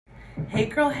Hey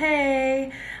girl,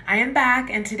 hey! I am back,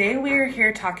 and today we are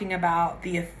here talking about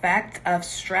the effect of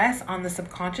stress on the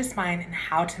subconscious mind and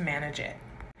how to manage it.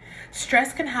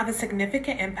 Stress can have a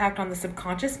significant impact on the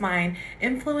subconscious mind,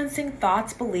 influencing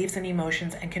thoughts, beliefs, and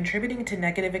emotions, and contributing to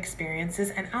negative experiences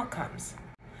and outcomes.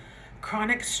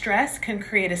 Chronic stress can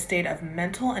create a state of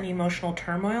mental and emotional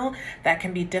turmoil that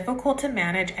can be difficult to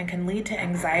manage and can lead to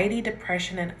anxiety,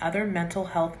 depression, and other mental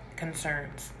health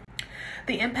concerns.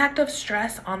 The impact of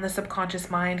stress on the subconscious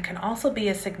mind can also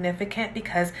be significant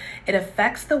because it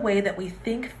affects the way that we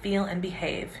think, feel, and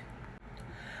behave.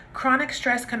 Chronic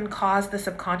stress can cause the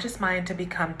subconscious mind to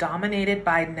become dominated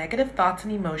by negative thoughts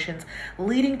and emotions,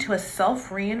 leading to a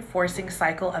self-reinforcing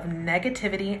cycle of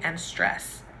negativity and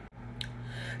stress.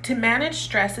 To manage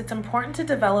stress, it's important to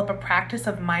develop a practice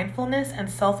of mindfulness and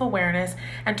self-awareness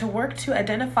and to work to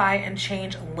identify and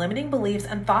change limiting beliefs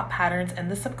and thought patterns in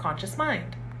the subconscious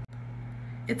mind.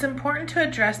 It's important to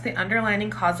address the underlying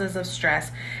causes of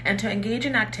stress and to engage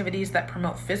in activities that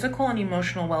promote physical and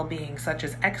emotional well-being, such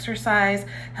as exercise,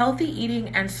 healthy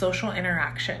eating, and social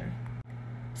interaction.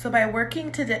 So by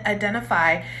working to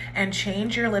identify and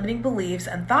change your limiting beliefs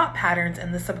and thought patterns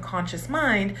in the subconscious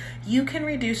mind, you can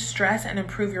reduce stress and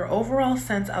improve your overall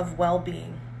sense of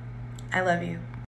well-being. I love you.